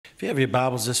If you have your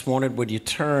Bibles this morning, would you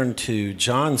turn to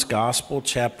John's Gospel,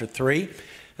 chapter 3?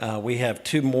 We have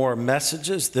two more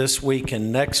messages this week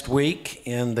and next week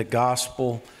in the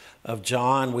Gospel of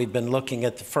John. We've been looking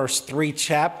at the first three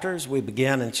chapters. We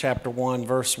began in chapter 1,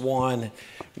 verse 1.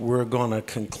 We're going to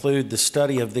conclude the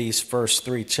study of these first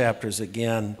three chapters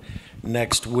again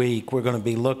next week. We're going to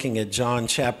be looking at John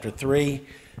chapter 3,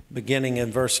 beginning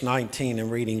in verse 19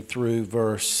 and reading through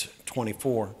verse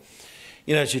 24.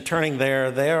 You know, as you're turning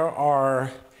there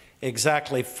are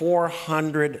exactly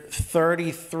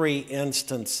 433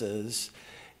 instances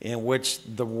in which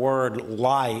the word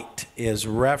light is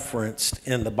referenced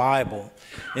in the Bible.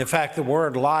 In fact, the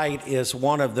word light is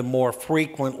one of the more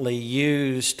frequently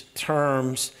used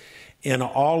terms in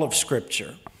all of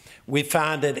Scripture. We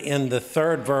find it in the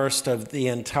third verse of the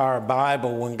entire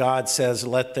Bible when God says,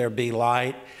 "Let there be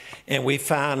light." And we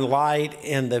find light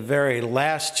in the very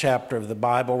last chapter of the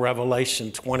Bible,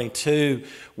 Revelation 22,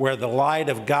 where the light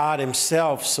of God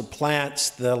himself supplants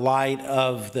the light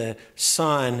of the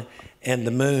sun and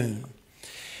the moon.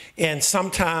 And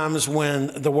sometimes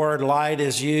when the word light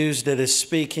is used, it is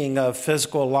speaking of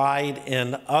physical light,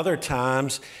 and other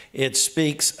times it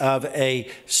speaks of a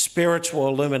spiritual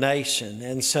illumination.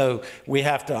 And so we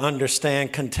have to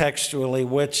understand contextually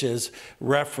which is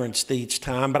referenced each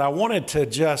time. But I wanted to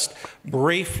just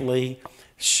briefly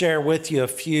share with you a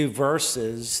few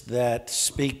verses that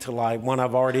speak to light. One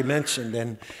I've already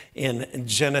mentioned in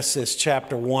Genesis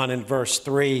chapter 1 and verse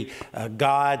 3,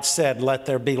 God said, "Let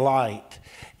there be light."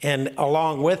 And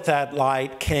along with that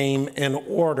light came an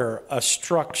order, a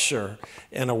structure,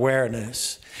 an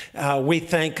awareness. We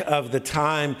think of the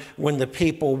time when the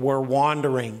people were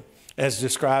wandering, as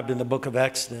described in the book of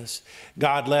Exodus.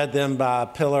 God led them by a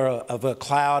pillar of a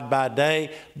cloud by day,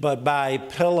 but by a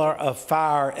pillar of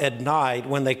fire at night.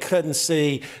 When they couldn't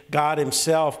see, God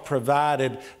himself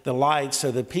provided the light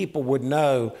so the people would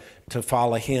know to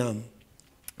follow him.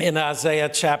 In Isaiah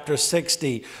chapter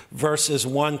 60, verses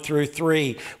 1 through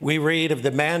 3, we read of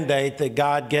the mandate that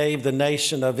God gave the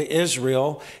nation of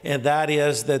Israel, and that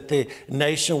is that the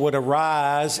nation would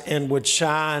arise and would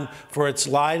shine, for its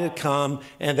light had come,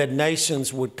 and that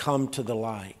nations would come to the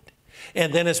light.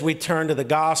 And then as we turn to the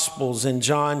Gospels in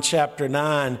John chapter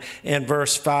 9 and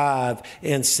verse 5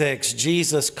 and 6,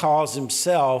 Jesus calls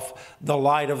himself the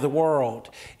light of the world.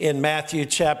 In Matthew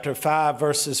chapter 5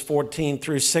 verses 14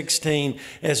 through 16,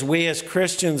 as we as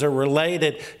Christians are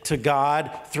related to God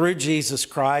through Jesus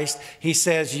Christ, he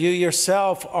says, "You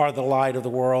yourself are the light of the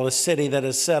world. A city that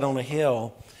is set on a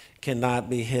hill cannot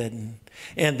be hidden."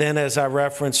 And then, as I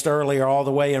referenced earlier, all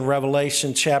the way in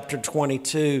Revelation chapter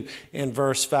 22 in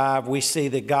verse 5, we see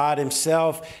that God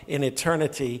himself in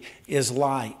eternity is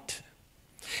light.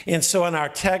 And so in our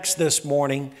text this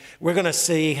morning, we're going to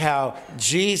see how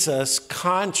Jesus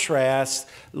contrasts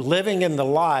living in the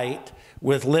light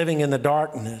with living in the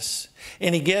darkness.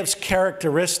 And he gives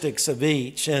characteristics of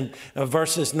each. In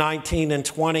verses 19 and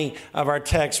 20 of our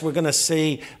text, we're going to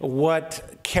see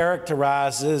what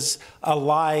characterizes a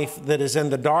life that is in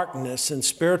the darkness and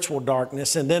spiritual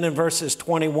darkness. And then in verses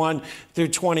 21 through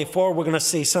 24, we're going to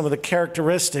see some of the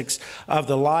characteristics of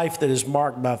the life that is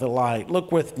marked by the light.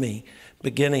 Look with me,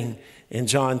 beginning in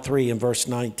John 3 and verse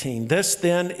 19. "This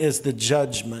then is the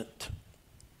judgment."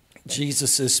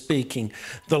 Jesus is speaking.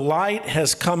 "The light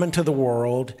has come into the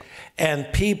world,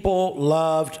 and people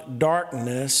loved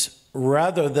darkness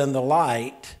rather than the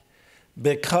light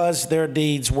because their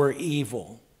deeds were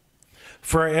evil.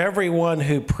 For everyone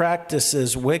who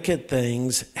practices wicked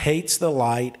things hates the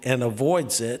light and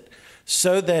avoids it,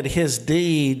 so that his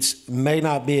deeds may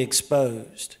not be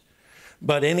exposed.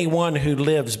 But anyone who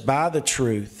lives by the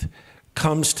truth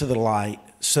comes to the light,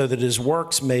 so that his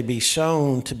works may be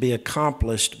shown to be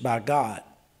accomplished by God."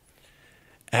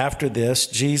 After this,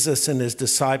 Jesus and his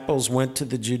disciples went to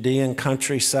the Judean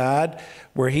countryside,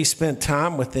 where he spent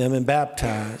time with them and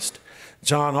baptized.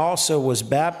 John also was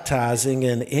baptizing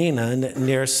in Enon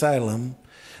near Salem,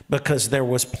 because there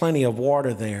was plenty of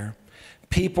water there.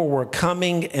 People were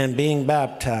coming and being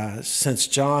baptized, since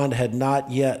John had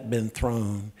not yet been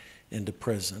thrown into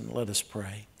prison. Let us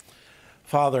pray.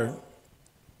 Father,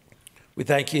 we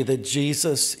thank you that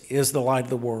Jesus is the light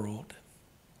of the world.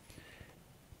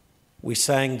 We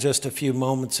sang just a few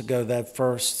moments ago that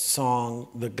first song,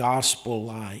 "The Gospel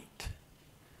Light."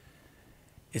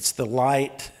 It's the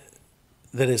light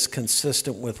that is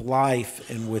consistent with life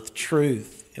and with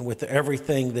truth and with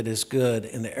everything that is good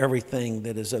and everything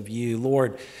that is of you.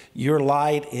 Lord, your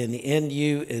light, and in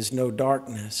you is no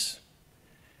darkness.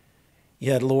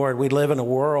 Yet, Lord, we live in a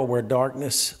world where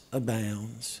darkness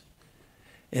abounds.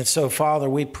 And so, Father,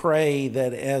 we pray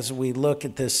that as we look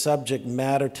at this subject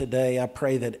matter today, I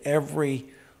pray that every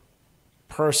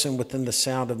person within the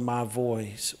sound of my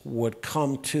voice would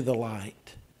come to the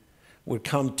light, would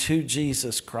come to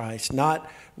Jesus Christ, not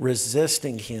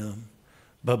resisting him,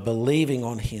 but believing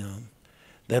on him,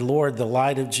 that, Lord, the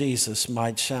light of Jesus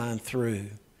might shine through,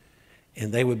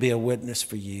 and they would be a witness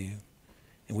for you.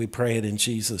 And we pray it in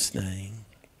Jesus' name.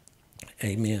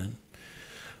 Amen.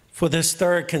 For this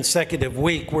third consecutive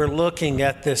week, we're looking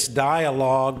at this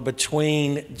dialogue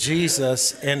between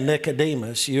Jesus and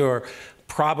Nicodemus. You're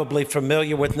probably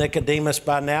familiar with Nicodemus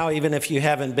by now. Even if you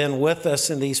haven't been with us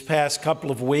in these past couple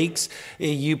of weeks,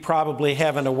 you probably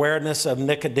have an awareness of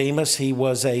Nicodemus. He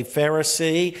was a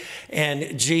Pharisee,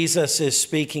 and Jesus is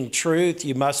speaking truth.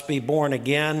 You must be born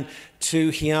again to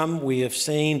him. We have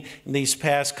seen in these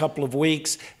past couple of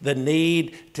weeks the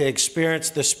need to experience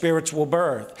the spiritual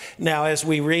birth. Now, as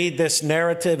we read this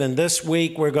narrative, and this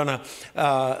week we're going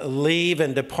to leave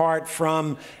and depart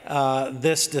from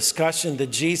this discussion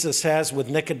that Jesus has with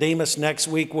Nicodemus. Next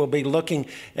week we'll be looking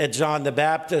at John the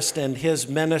Baptist and his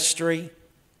ministry.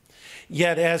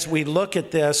 Yet as we look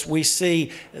at this, we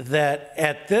see that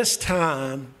at this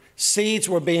time, seeds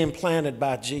were being planted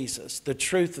by Jesus, the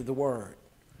truth of the word.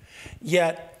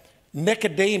 Yet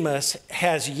Nicodemus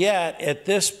has yet at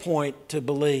this point to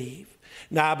believe.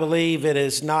 Now, I believe it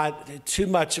is not too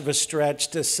much of a stretch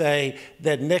to say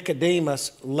that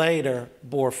Nicodemus later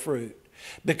bore fruit,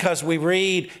 because we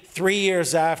read 3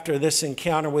 years after this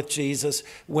encounter with Jesus,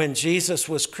 when Jesus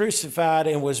was crucified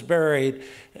and was buried,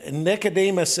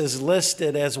 Nicodemus is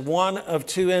listed as one of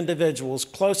two individuals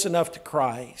close enough to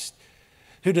Christ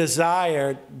who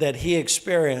desired that he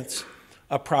experience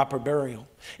a proper burial.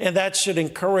 And that should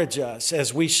encourage us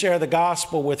as we share the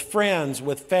gospel with friends,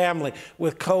 with family,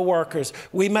 with coworkers.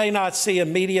 We may not see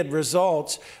immediate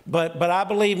results, but I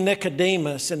believe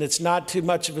Nicodemus, and it's not too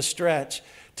much of a stretch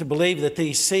to believe that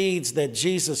these seeds that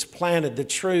Jesus planted, the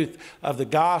truth of the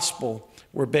gospel,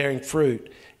 were bearing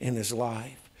fruit in his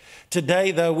life.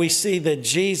 Today, though, we see that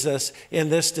Jesus in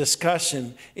this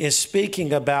discussion is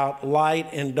speaking about light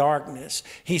and darkness.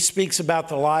 He speaks about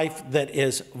the life that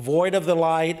is void of the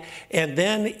light, and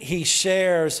then he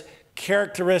shares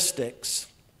characteristics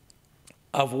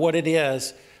of what it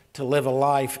is to live a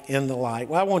life in the light.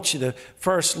 Well, I want you to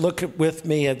first look with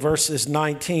me at verses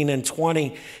 19 and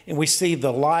 20, and we see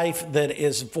the life that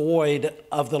is void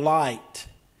of the light.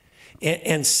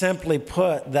 And simply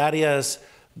put, that is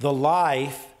the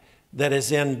life that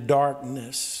is in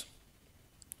darkness,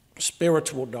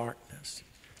 spiritual darkness.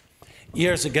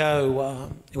 Years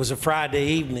ago, it was a Friday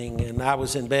evening, and I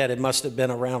was in bed. It must have been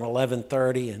around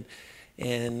 11:30,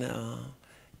 and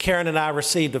Karen and I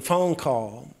received a phone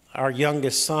call. Our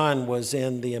youngest son was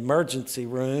in the emergency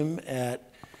room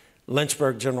at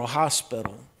Lynchburg General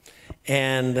Hospital,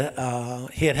 and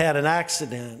he had had an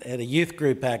accident at a youth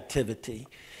group activity,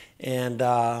 and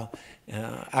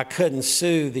I couldn't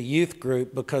sue the youth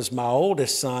group because my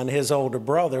oldest son, his older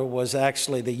brother, was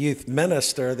actually the youth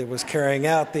minister that was carrying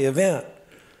out the event.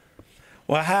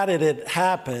 Well, how did it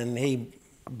happen? He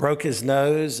broke his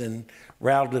nose and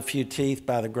rattled a few teeth.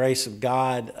 By the grace of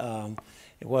God,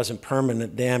 it wasn't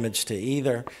permanent damage to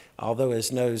either, although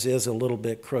his nose is a little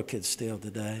bit crooked still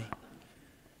today.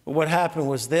 But what happened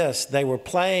was this: they were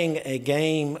playing a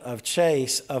game of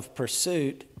chase, of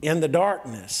pursuit in the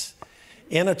darkness,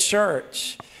 in a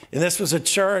church. And this was a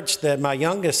church that my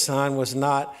youngest son was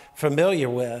not familiar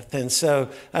with. And so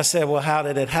I said, well, how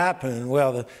did it happen?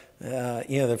 Well,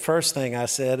 the first thing I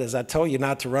said is, I told you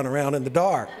not to run around in the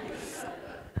dark.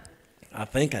 I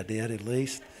think I did, at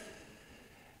least.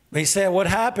 But he said what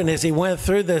happened is he went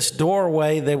through this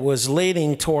doorway that was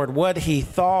leading toward what he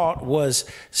thought was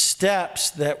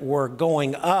steps that were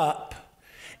going up.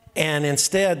 And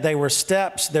instead, they were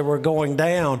steps that were going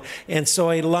down. And so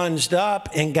he lunged up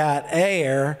and got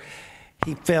air.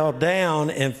 He fell down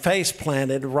and face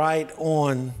planted right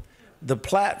on the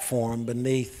platform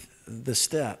beneath the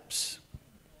steps.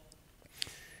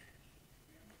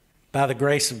 By the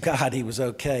grace of God, he was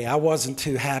okay. I wasn't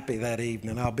too happy that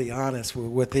evening, I'll be honest,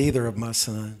 with either of my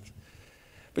sons.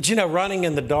 But running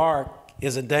in the dark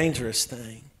is a dangerous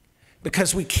thing,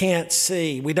 because we can't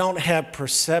see. We don't have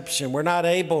perception. We're not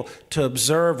able to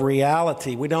observe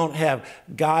reality. We don't have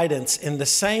guidance. And the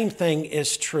same thing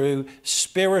is true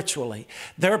spiritually.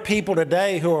 There are people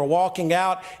today who are walking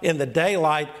out in the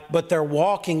daylight, but they're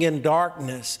walking in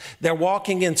darkness. They're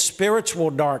walking in spiritual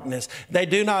darkness. They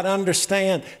do not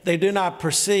understand. They do not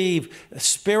perceive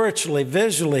spiritually,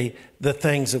 visually, the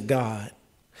things of God.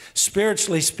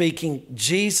 Spiritually speaking,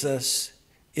 Jesus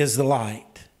is the light.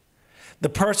 The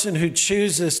person who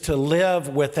chooses to live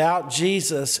without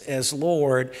Jesus as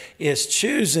Lord is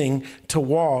choosing to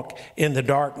walk in the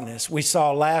darkness. We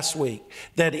saw last week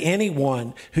that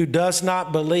anyone who does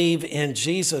not believe in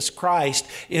Jesus Christ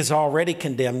is already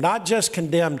condemned, not just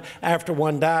condemned after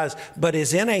one dies, but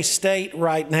is in a state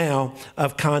right now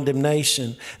of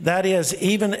condemnation. That is,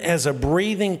 even as a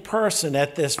breathing person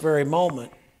at this very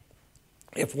moment,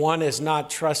 if one is not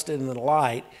trusted in the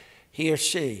light, he or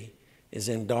she is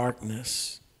in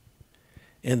darkness.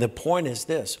 And the point is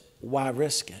this: why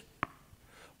risk it?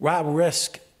 Why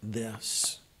risk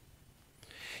this?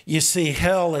 You see,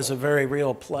 hell is a very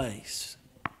real place.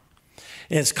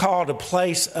 It's called a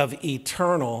place of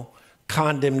eternal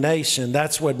condemnation.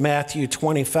 That's what Matthew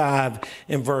 25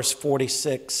 and verse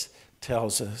 46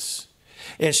 tells us.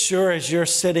 As sure as you're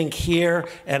sitting here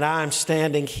and I'm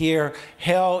standing here,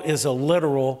 hell is a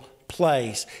literal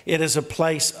place. It is a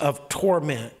place of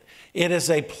torment. It is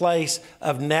a place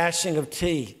of gnashing of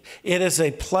teeth. It is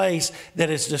a place that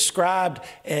is described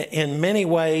in many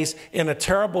ways in a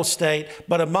terrible state,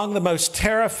 but among the most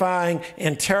terrifying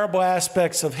and terrible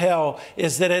aspects of hell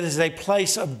is that it is a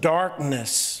place of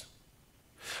darkness.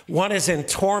 One is in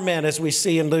torment, as we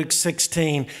see in Luke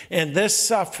 16, and this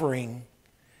suffering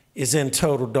is in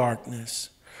total darkness.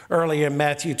 Earlier in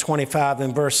Matthew 25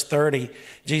 and verse 30,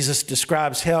 Jesus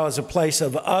describes hell as a place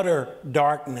of utter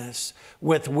darkness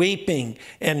with weeping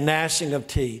and gnashing of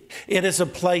teeth. It is a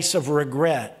place of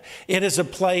regret. It is a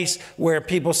place where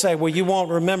people say, well, you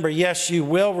won't remember. Yes, you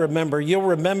will remember. You'll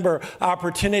remember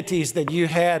opportunities that you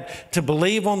had to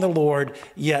believe on the Lord,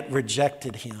 yet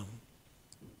rejected him.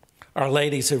 Our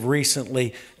ladies have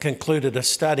recently concluded a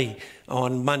study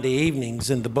on Monday evenings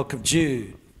in the book of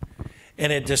Jude.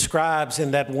 And it describes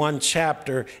in that one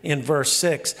chapter in verse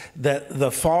 6 that the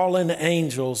fallen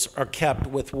angels are kept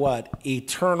with what?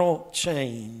 Eternal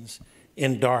chains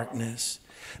in darkness.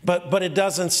 But it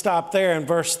doesn't stop there. In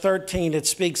verse 13, it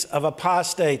speaks of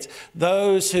apostates,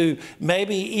 those who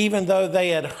maybe even though they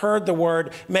had heard the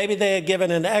word, maybe they had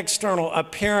given an external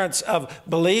appearance of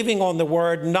believing on the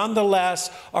word,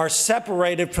 nonetheless are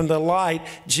separated from the light,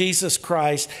 Jesus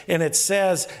Christ. And it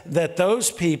says that those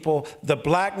people, the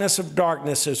blackness of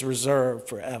darkness is reserved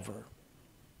forever.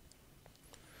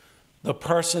 The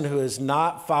person who is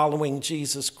not following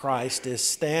Jesus Christ is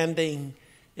standing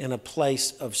in a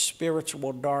place of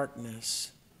spiritual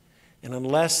darkness. And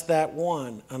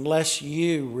unless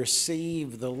you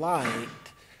receive the light,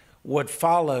 what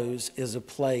follows is a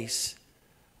place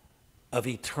of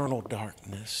eternal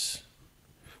darkness.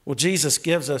 Well, Jesus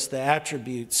gives us the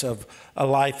attributes of a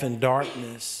life in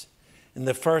darkness. And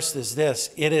the first is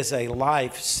this: it is a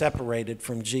life separated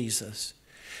from Jesus.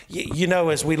 You know,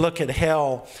 as we look at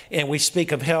hell and we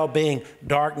speak of hell being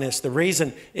darkness, the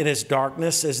reason it is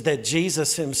darkness is that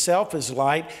Jesus himself is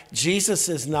light. Jesus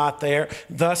is not there.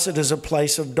 Thus, it is a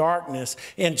place of darkness.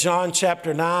 In John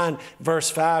chapter 9, verse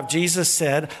 5, Jesus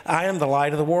said, I am the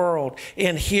light of the world.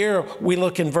 And here we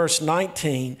look in verse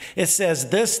 19. It says,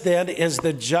 this then is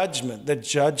the judgment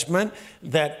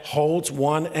that holds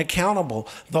one accountable.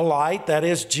 The light, that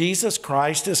is Jesus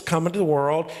Christ, is come into the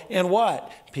world. And what?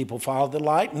 People followed the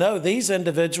light? No, these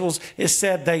individuals, it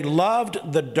said they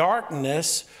loved the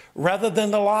darkness rather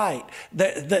than the light.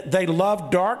 They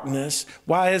loved darkness.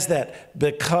 Why is that?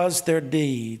 Because their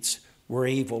deeds were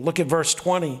evil. Look at verse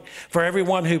 20. For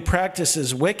everyone who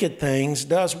practices wicked things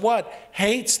does what?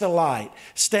 Hates the light,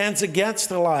 stands against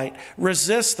the light,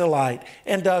 resists the light,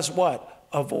 and does what?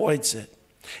 Avoids it.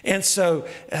 And so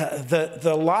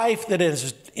the life that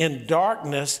is in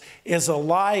darkness is a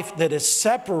life that is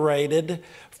separated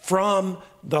from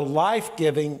the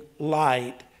life-giving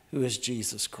light who is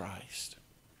Jesus Christ.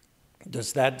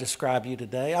 Does that describe you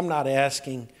today? I'm not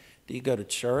asking, do you go to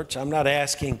church? I'm not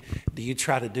asking, do you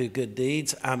try to do good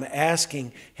deeds? I'm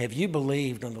asking, have you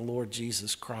believed on the Lord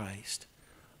Jesus Christ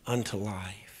unto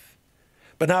life?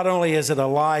 But not only is it the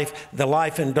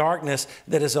life in darkness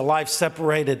that is a life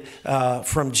separated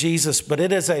from Jesus, but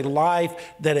it is a life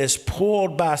that is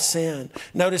pulled by sin.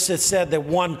 Notice it said that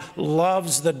one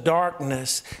loves the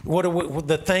darkness.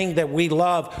 The thing that we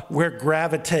love, we're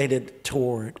gravitated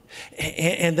toward.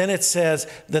 And then it says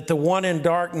that the one in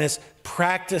darkness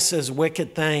practices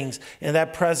wicked things. And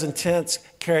that present tense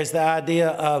carries the idea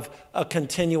of a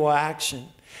continual action.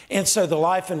 And so the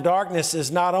life in darkness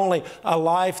is not only a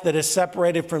life that is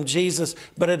separated from Jesus,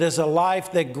 but it is a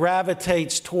life that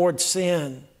gravitates towards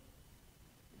sin.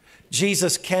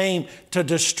 Jesus came to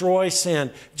destroy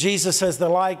sin. Jesus, as the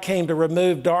light, came to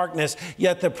remove darkness.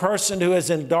 Yet the person who is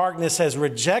in darkness has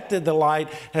rejected the light,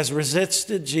 has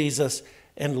resisted Jesus,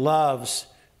 and loves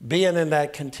being in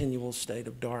that continual state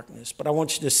of darkness. But I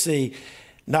want you to see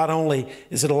Not only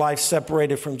is it a life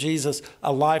separated from Jesus,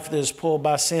 a life that is pulled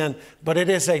by sin, but it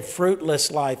is a fruitless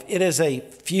life. It is a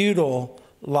futile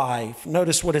life.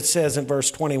 Notice what it says in verse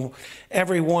 20.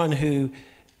 Everyone who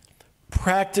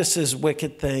practices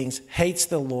wicked things hates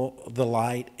the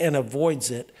light and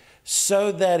avoids it,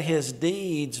 so that his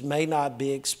deeds may not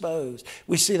be exposed.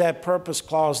 We see that purpose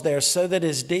clause there, so that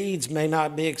his deeds may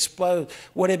not be exposed.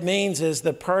 What it means is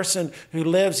the person who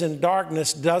lives in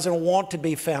darkness doesn't want to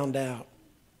be found out.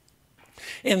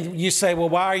 And you say, well,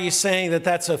 why are you saying that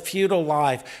that's a futile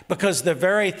life? Because the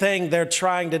very thing they're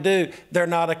trying to do, they're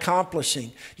not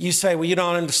accomplishing. You say, well, you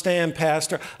don't understand,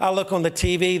 Pastor. I look on the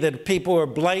TV that people are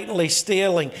blatantly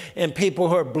stealing and people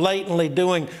who are blatantly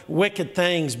doing wicked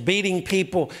things, beating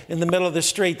people in the middle of the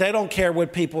street. They don't care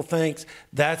what people think.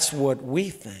 That's what we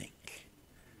think.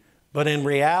 But in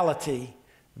reality,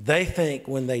 they think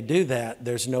when they do that,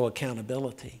 there's no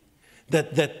accountability.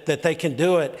 That they can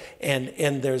do it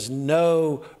and there's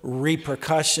no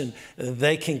repercussion.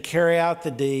 They can carry out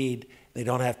the deed. They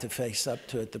don't have to face up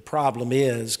to it. The problem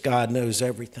is God knows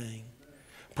everything.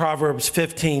 Proverbs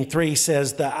 15:3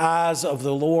 says, the eyes of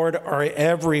the Lord are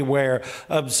everywhere,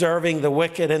 observing the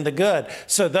wicked and the good.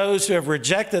 So those who have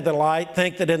rejected the light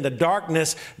think that in the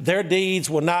darkness their deeds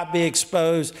will not be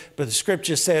exposed. But the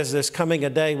scripture says there's coming a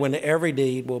day when every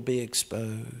deed will be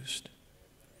exposed.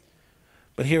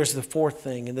 But here's the fourth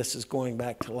thing, and this is going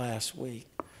back to last week.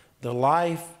 The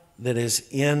life that is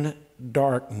in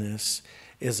darkness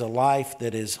is a life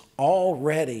that is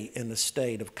already in a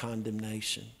state of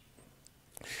condemnation.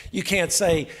 You can't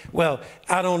say, well,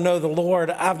 I don't know the Lord,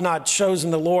 I've not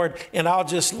chosen the Lord, and I'll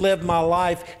just live my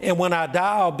life, and when I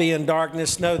die, I'll be in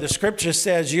darkness. No, the scripture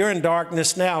says you're in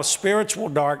darkness now, spiritual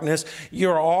darkness.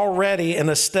 You're already in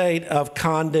a state of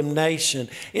condemnation.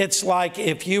 It's like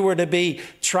if you were to be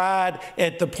tried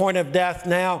at the point of death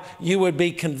now, you would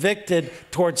be convicted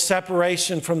towards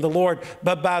separation from the Lord.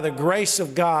 But by the grace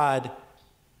of God,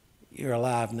 you're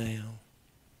alive now.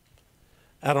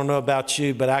 I don't know about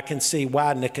you, but I can see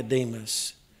why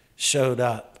Nicodemus showed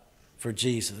up for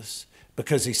Jesus,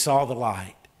 because he saw the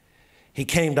light. He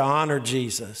came to honor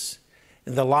Jesus.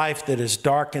 And the life that is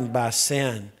darkened by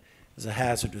sin is a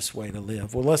hazardous way to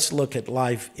live. Well, let's look at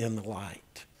life in the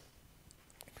light.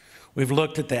 We've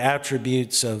looked at the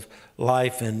attributes of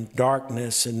life in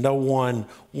darkness, and no one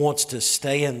wants to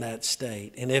stay in that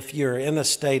state. And if you're in a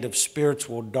state of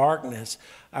spiritual darkness,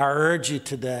 I urge you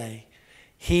today,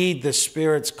 heed the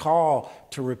Spirit's call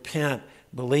to repent,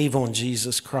 believe on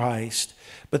Jesus Christ.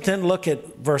 But then look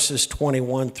at verses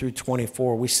 21 through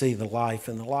 24. We see the life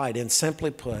in the light. And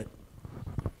simply put,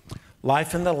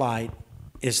 life in the light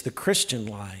is the Christian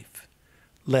life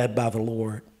led by the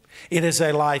Lord. It is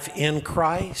a life in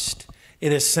Christ.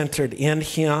 It is centered in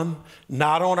Him,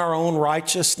 not on our own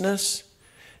righteousness.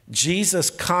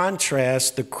 Jesus contrasts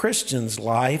the Christian's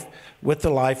life with the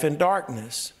life in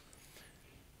darkness.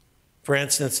 For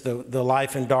instance, the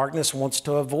life in darkness wants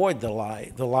to avoid the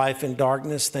light. The life in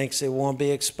darkness thinks it won't be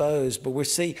exposed. But we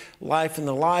see life in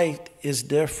the light is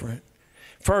different.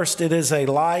 First, it is a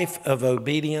life of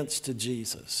obedience to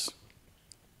Jesus.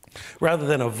 Rather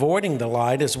than avoiding the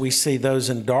light, as we see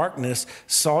those in darkness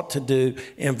sought to do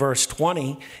in verse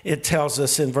 20, it tells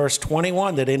us in verse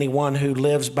 21 that anyone who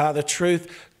lives by the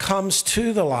truth comes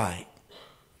to the light.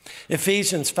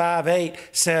 Ephesians 5:8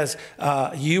 says,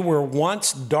 you were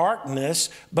once darkness,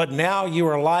 but now you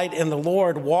are light in the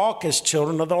Lord. Walk as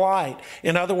children of the light.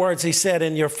 In other words, he said,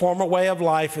 in your former way of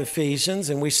life, Ephesians,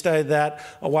 and we studied that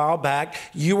a while back,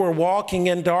 you were walking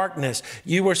in darkness.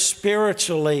 You were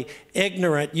spiritually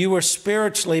ignorant. You were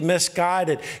spiritually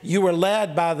misguided. You were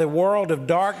led by the world of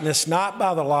darkness, not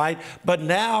by the light. But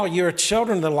now you're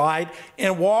children of the light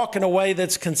and walk in a way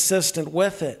that's consistent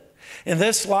with it. And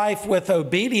this life with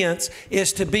obedience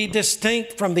is to be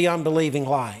distinct from the unbelieving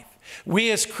life. We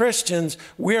as Christians,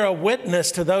 we're a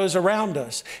witness to those around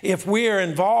us. If we are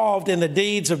involved in the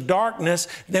deeds of darkness,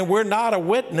 then we're not a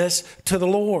witness to the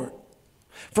Lord.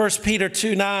 1 Peter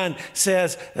 2:9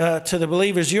 says to the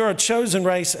believers, you're a chosen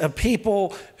race, a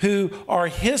people who are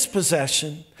His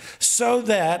possession, so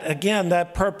that, again,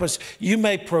 that purpose, you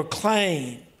may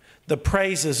proclaim the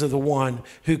praises of the one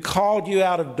who called you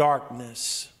out of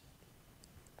darkness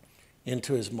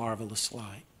into His marvelous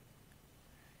light.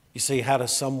 You see, how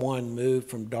does someone move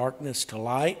from darkness to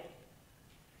light?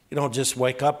 You don't just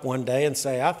wake up one day and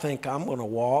say, I think I'm going to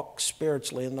walk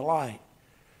spiritually in the light.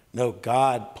 No,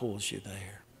 God pulls you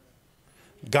there.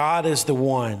 God is the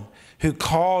one who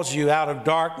calls you out of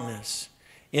darkness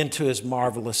into His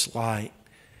marvelous light.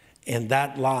 And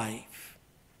that life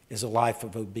is a life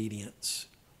of obedience.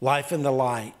 Life in the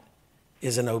light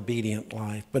is an obedient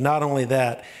life. But not only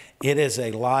that, it is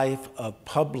a life of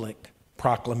public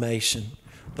proclamation.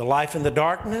 The life in the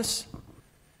darkness,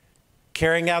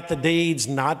 carrying out the deeds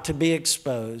not to be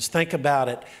exposed. Think about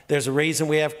it. There's a reason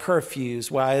we have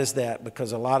curfews. Why is that?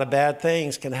 Because a lot of bad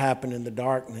things can happen in the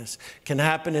darkness, can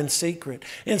happen in secret.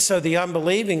 And so the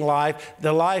unbelieving life,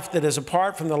 the life that is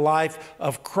apart from the life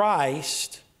of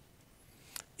Christ,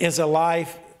 is a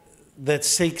life that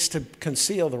seeks to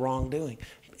conceal the wrongdoing.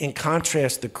 In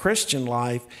contrast, the Christian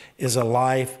life is a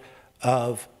life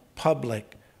of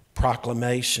public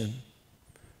proclamation.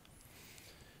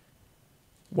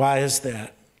 Why is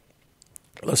that?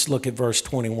 Let's look at verse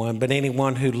 21. But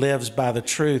anyone who lives by the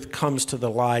truth comes to the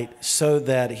light so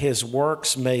that his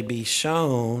works may be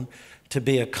shown to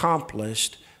be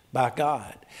accomplished by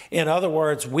God. In other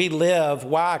words, we live,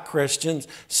 why Christians?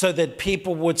 So that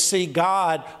people would see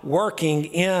God working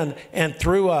in and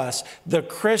through us. The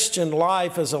Christian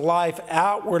life is a life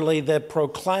outwardly that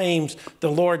proclaims the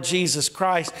Lord Jesus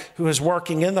Christ, who is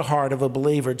working in the heart of a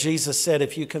believer. Jesus said,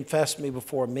 if you confess me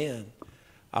before men,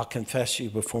 I'll confess you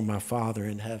before my Father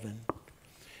in heaven.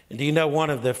 And do you know one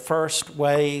of the first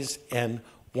ways and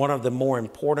one of the more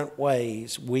important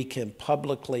ways we can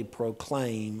publicly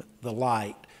proclaim the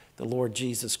light, the Lord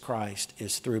Jesus Christ,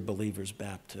 is through believers'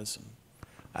 baptism?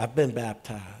 I've been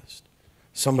baptized.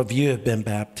 Some of you have been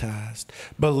baptized.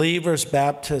 Believers'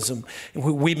 baptism.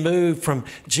 We move from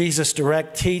Jesus'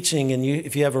 direct teaching, and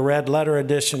if you have a red letter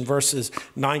edition, verses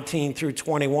 19 through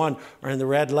 21 are in the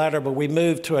red letter, but we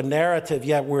move to a narrative,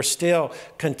 yet we're still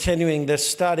continuing this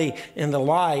study in the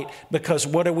light, because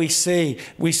what do we see?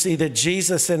 We see that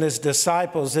Jesus and his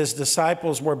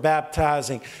disciples were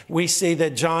baptizing. We see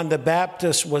that John the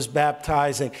Baptist was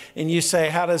baptizing. And you say,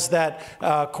 how does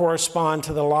that correspond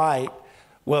to the light?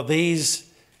 Well,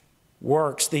 these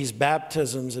works, these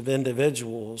baptisms of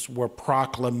individuals were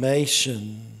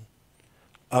proclamation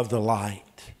of the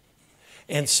light.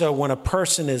 And so when a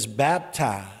person is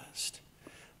baptized,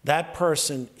 that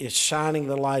person is shining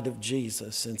the light of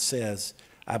Jesus and says,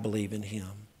 I believe in him.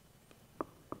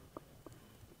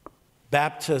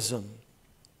 Baptism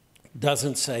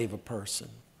doesn't save a person.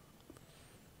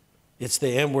 It's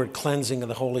the inward cleansing of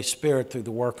the Holy Spirit through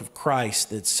the work of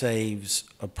Christ that saves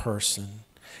a person.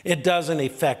 It doesn't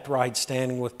effect right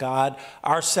standing with God.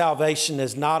 Our salvation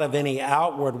is not of any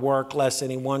outward work, lest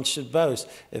anyone should boast.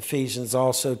 Ephesians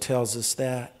also tells us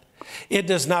that. It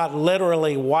does not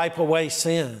literally wipe away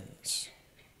sins.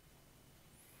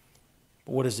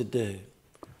 But what does it do?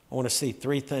 I want to see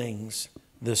three things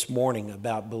this morning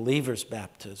about believers'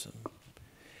 baptism.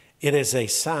 It is a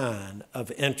sign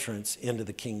of entrance into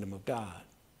the kingdom of God.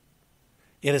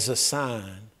 It is a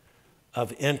sign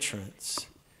of entrance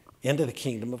into the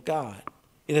kingdom of God.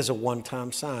 It is a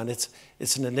one-time sign.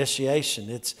 It's an initiation.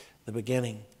 It's the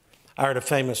beginning. I heard a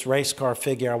famous race car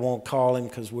figure. I won't call him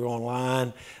because we're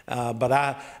online, but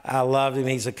I loved him.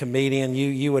 He's a comedian.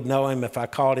 You would know him if I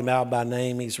called him out by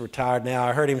name. He's retired now.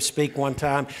 I heard him speak one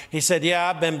time. He said, yeah,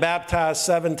 I've been baptized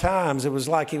 7 times. It was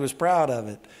like he was proud of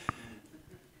it.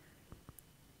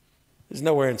 There's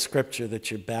nowhere in Scripture that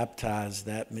you're baptized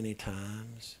that many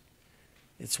times.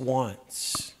 It's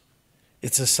once.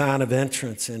 It's a sign of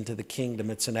entrance into the kingdom.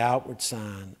 It's an outward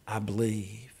sign, I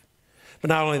believe. But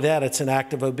not only that, it's an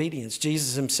act of obedience.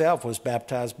 Jesus himself was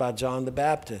baptized by John the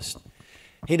Baptist.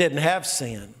 He didn't have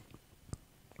sin.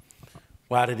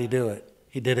 Why did he do it?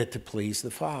 He did it to please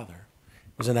the Father.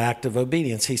 It was an act of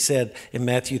obedience. He said in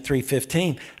Matthew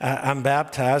 3:15,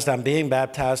 I'm being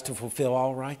baptized to fulfill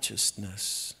all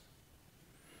righteousness.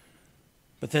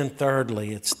 But then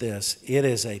thirdly, it's this. It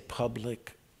is a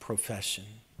public profession.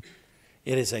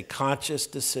 It is a conscious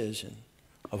decision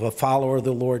of a follower of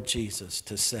the Lord Jesus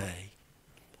to say,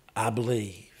 I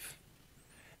believe,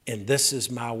 and this is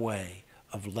my way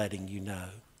of letting you know.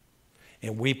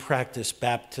 And we practice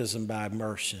baptism by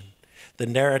immersion. The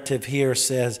narrative here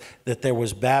says that there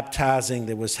was baptizing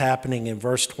that was happening in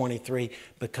verse 23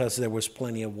 because there was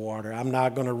plenty of water. I'm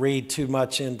not going to read too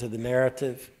much into the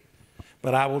narrative,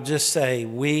 but I will just say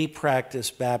we practice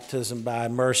baptism by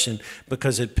immersion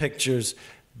because it pictures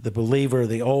the believer,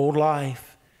 the old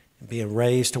life, and being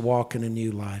raised to walk in a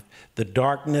new life. The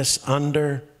darkness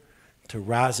under to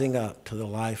rising up to the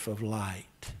life of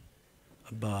light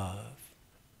above.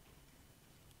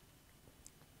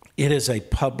 It is a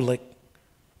public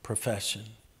profession.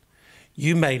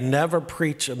 You may never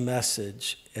preach a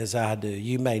message as I do.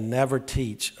 You may never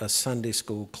teach a Sunday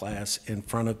school class in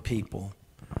front of people.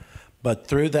 But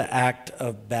through the act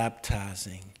of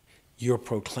baptizing, you're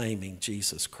proclaiming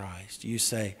Jesus Christ. You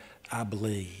say, I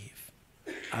believe.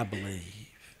 I believe.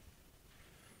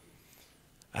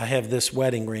 I have this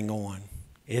wedding ring on.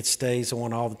 It stays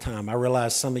on all the time. I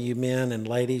realize some of you men and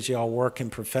ladies, y'all work in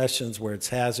professions where it's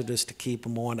hazardous to keep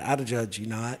them on. I judge you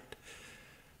not.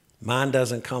 Mine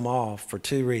doesn't come off for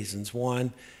two reasons.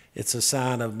 One, it's a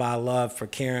sign of my love for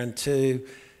Karen. Two,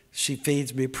 she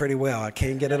feeds me pretty well. I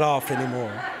can't get it off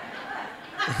anymore.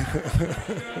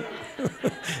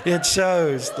 It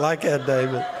shows, like that,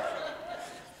 David.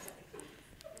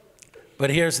 But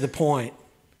here's the point.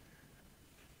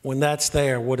 When that's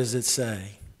there, what does it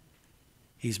say?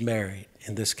 He's married,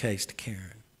 in this case to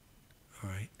Karen. All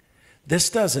right.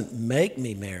 This doesn't make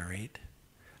me married.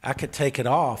 I could take it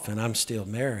off and I'm still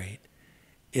married.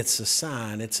 It's a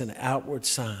sign. It's an outward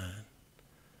sign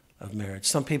of marriage.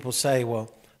 Some people say,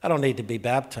 well, I don't need to be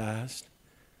baptized.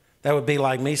 That would be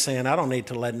like me saying, I don't need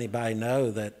to let anybody know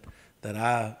that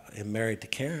I am married to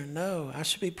Karen. No, I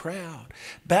should be proud.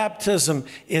 Baptism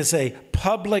is a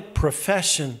public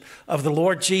profession of the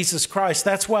Lord Jesus Christ.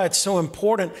 That's why it's so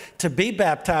important to be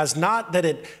baptized. Not that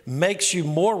it makes you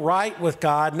more right with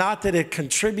God, not that it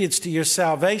contributes to your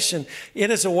salvation.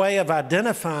 It is a way of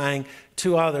identifying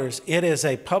to others. It is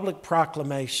a public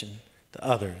proclamation to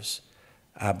others,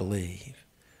 I believe.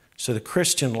 So the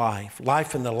Christian life,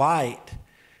 life in the light,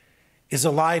 is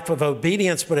a life of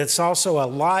obedience, but it's also a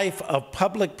life of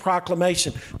public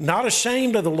proclamation. Not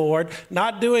ashamed of the Lord,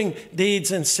 not doing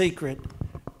deeds in secret,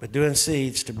 but doing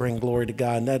deeds to bring glory to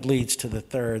God. And that leads to the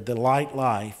third. The light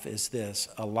life is this,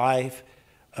 a life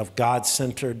of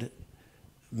God-centered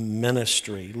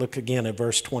ministry. Look again at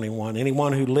verse 21.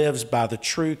 Anyone who lives by the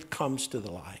truth comes to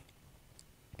the light.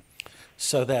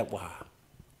 So that why?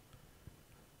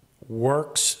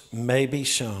 Works may be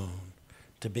shown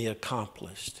to be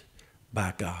accomplished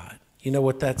by God. You know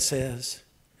what that says?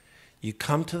 You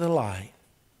come to the light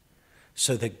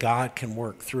so that God can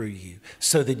work through you,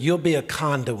 so that you'll be a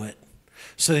conduit,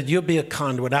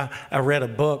 I read a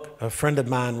book a friend of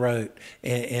mine wrote,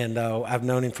 and I've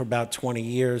known him for about 20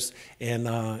 years,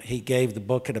 and he gave the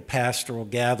book at a pastoral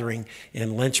gathering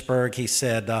in Lynchburg. He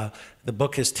said, the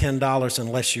book is $10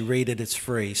 unless you read it, it's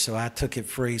free. So I took it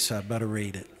free, so I better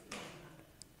read it.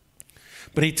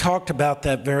 But he talked about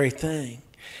that very thing.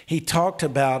 He talked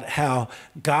about how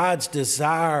God's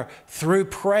desire through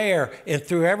prayer and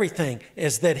through everything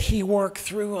is that he work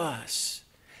through us.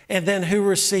 And then who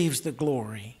receives the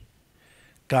glory?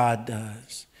 God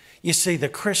does. You see, the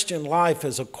Christian life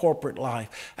is a corporate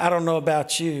life. I don't know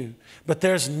about you, but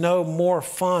there's no more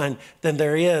fun than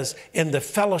there is in the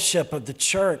fellowship of the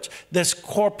church, this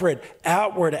corporate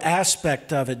outward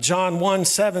aspect of it. John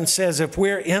 1:7 says, if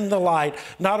we're in the light,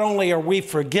 not only are we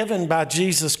forgiven by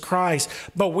Jesus Christ,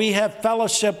 but we have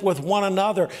fellowship with one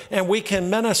another, and we can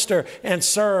minister and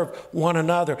serve one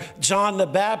another. John the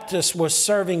Baptist was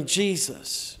serving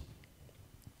Jesus.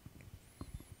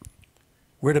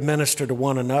 We're to minister to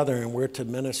one another, and we're to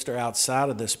minister outside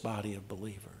of this body of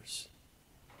believers.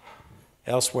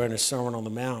 Elsewhere in his Sermon on the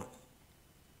Mount,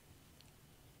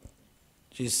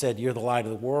 Jesus said, you're the light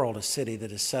of the world. A city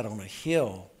that is set on a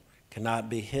hill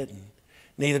cannot be hidden.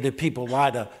 Neither do people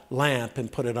light a lamp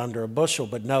and put it under a bushel,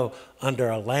 but no, under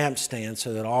a lampstand,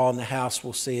 so that all in the house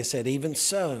will see. He said, even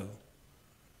so,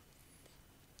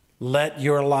 let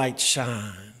your light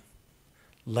shine.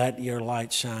 Let your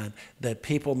light shine, that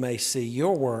people may see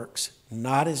your works,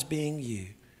 not as being you,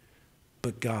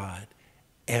 but God,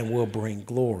 and will bring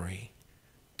glory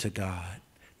to God.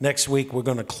 Next week, we're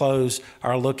going to close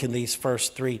our look in these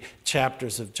first 3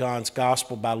 chapters of John's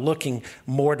gospel by looking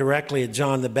more directly at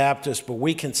John the Baptist, but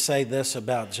we can say this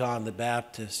about John the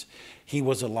Baptist. He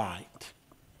was a light.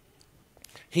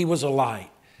 He was a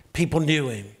light. People knew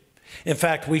him. In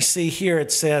fact, we see here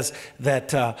it says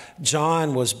that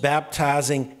John was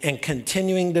baptizing and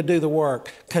continuing to do the work,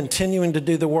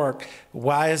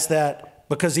 Why is that?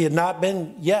 Because he had not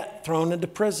been yet thrown into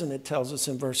prison, it tells us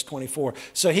in verse 24.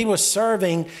 So he was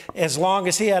serving as long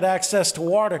as he had access to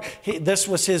water. This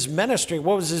was his ministry.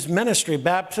 What was his ministry?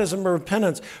 Baptism or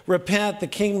repentance. Repent, the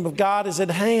kingdom of God is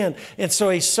at hand. And so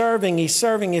he's serving.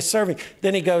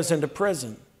 Then he goes into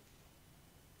prison.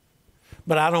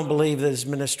 But I don't believe that his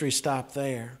ministry stopped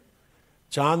there.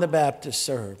 John the Baptist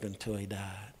served until he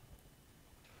died.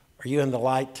 Are you in the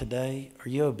light today? Are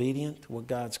you obedient to what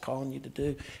God's calling you to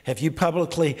do? Have you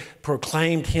publicly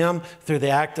proclaimed him through the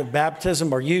act of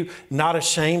baptism? Are you not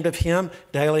ashamed of him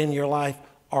daily in your life?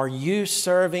 Are you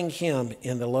serving him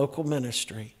in the local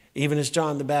ministry, even as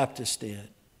John the Baptist did?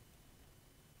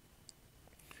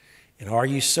 And are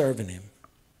you serving him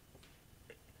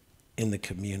in the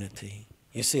community?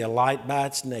 You see, a light by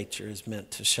its nature is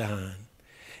meant to shine.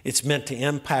 It's meant to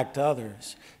impact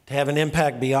others, to have an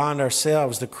impact beyond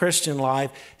ourselves. The Christian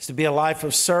life is to be a life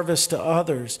of service to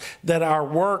others, that our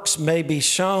works may be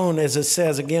shown, as it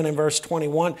says again in verse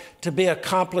 21, to be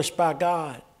accomplished by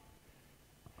God.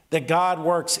 That God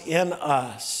works in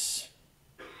us,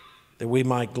 that we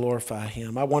might glorify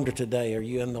him. I wonder today, are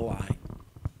you in the light?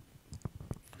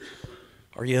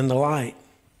 Are you in the light?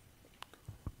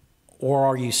 Or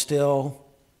are you still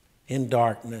in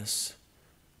darkness,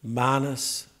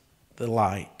 minus the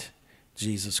light,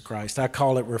 Jesus Christ? I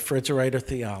call it refrigerator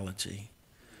theology.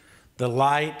 The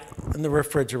light in the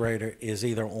refrigerator is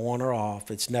either on or off.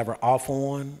 It's never off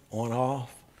on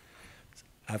off.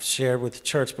 I've shared with the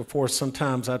church before,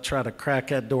 sometimes I try to crack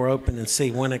that door open and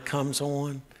see when it comes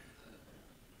on.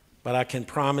 But I can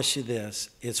promise you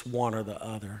this, it's one or the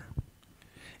other.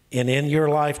 And in your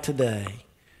life today,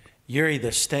 you're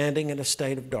either standing in a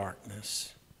state of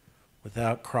darkness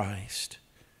without Christ,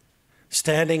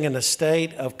 standing in a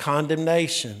state of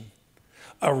condemnation,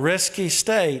 a risky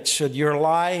state. Should your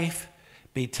life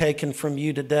be taken from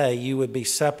you today, you would be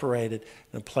separated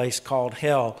in a place called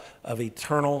hell of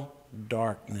eternal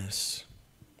darkness.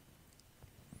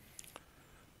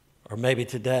 Or maybe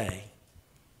today,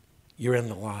 you're in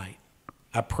the light.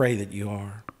 I pray that you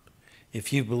are.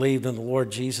 If you believed in the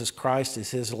Lord Jesus Christ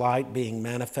as his light being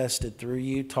manifested through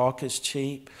you, talk is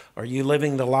cheap. Are you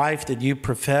living the life that you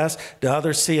profess? Do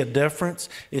others see a difference?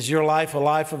 Is your life a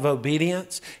life of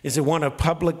obedience? Is it one of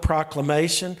public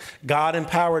proclamation,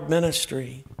 God-empowered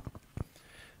ministry?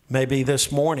 Maybe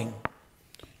this morning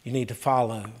you need to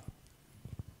follow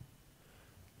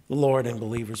the Lord in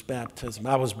believer's baptism.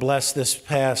 I was blessed this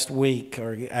past week,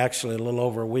 or actually a little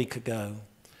over a week ago.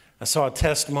 I saw a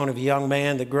testimony of a young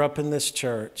man that grew up in this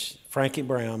church, Frankie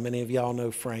Brown. Many of y'all know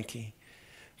Frankie.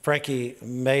 Frankie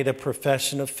made a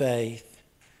profession of faith,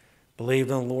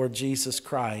 believed in the Lord Jesus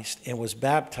Christ, and was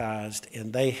baptized,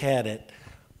 and they had it,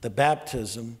 the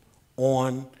baptism,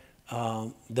 on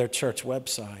their church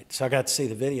website. So I got to see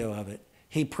the video of it.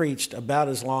 He preached about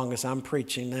as long as I'm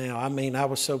preaching now. I mean, I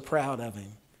was so proud of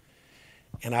him.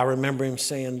 And I remember him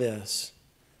saying this,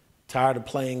 tired of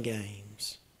playing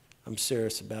games. I'm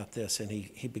serious about this. And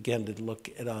he began to look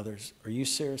at others. Are you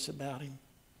serious about him?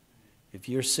 If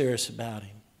you're serious about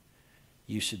him,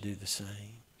 you should do the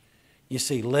same. You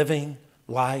see, living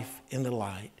life in the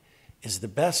light is the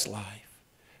best life,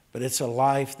 but it's a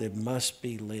life that must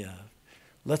be lived.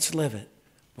 Let's live it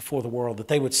before the world, that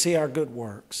they would see our good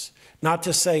works. Not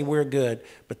to say we're good,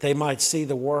 but they might see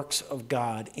the works of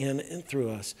God in and through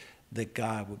us, that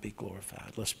God would be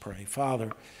glorified. Let's pray.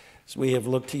 Father, as we have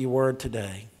looked to your word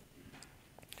today,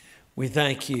 we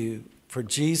thank you for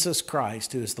Jesus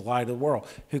Christ, who is the light of the world,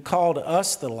 who called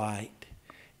us the light.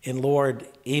 And Lord,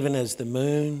 even as the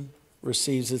moon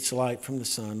receives its light from the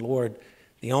sun, Lord,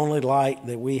 the only light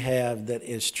that we have that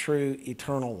is true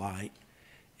eternal light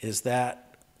is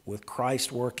that with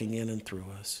Christ working in and through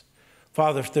us.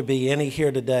 Father, if there be any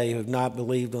here today who have not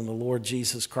believed on the Lord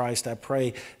Jesus Christ, I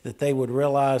pray that they would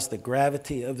realize the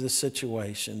gravity of the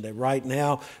situation, that right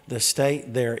now the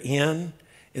state they're in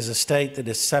is a state that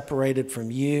is separated from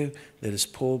you, that is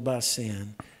pulled by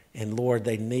sin. And Lord,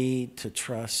 they need to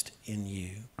trust in you.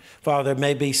 Father, there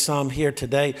may be some here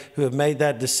today who have made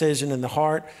that decision in the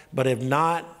heart, but have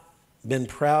not been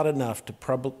proud enough to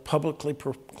publicly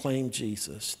proclaim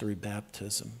Jesus through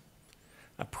baptism.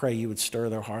 I pray you would stir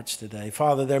their hearts today.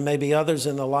 Father, there may be others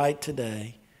in the light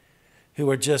today who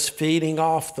are just feeding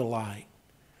off the light,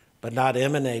 but not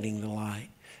emanating the light.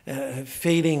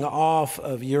 Feeding off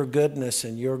of your goodness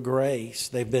and your grace.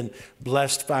 They've been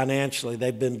blessed financially.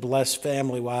 They've been blessed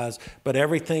family-wise, but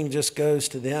everything just goes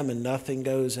to them and nothing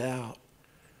goes out.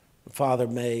 Father,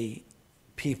 may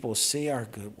people see our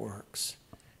good works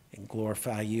and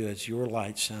glorify you as your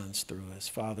light shines through us.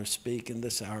 Father, speak in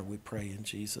this hour, we pray in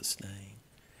Jesus' name.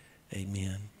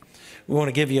 Amen. We want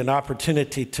to give you an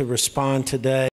opportunity to respond today.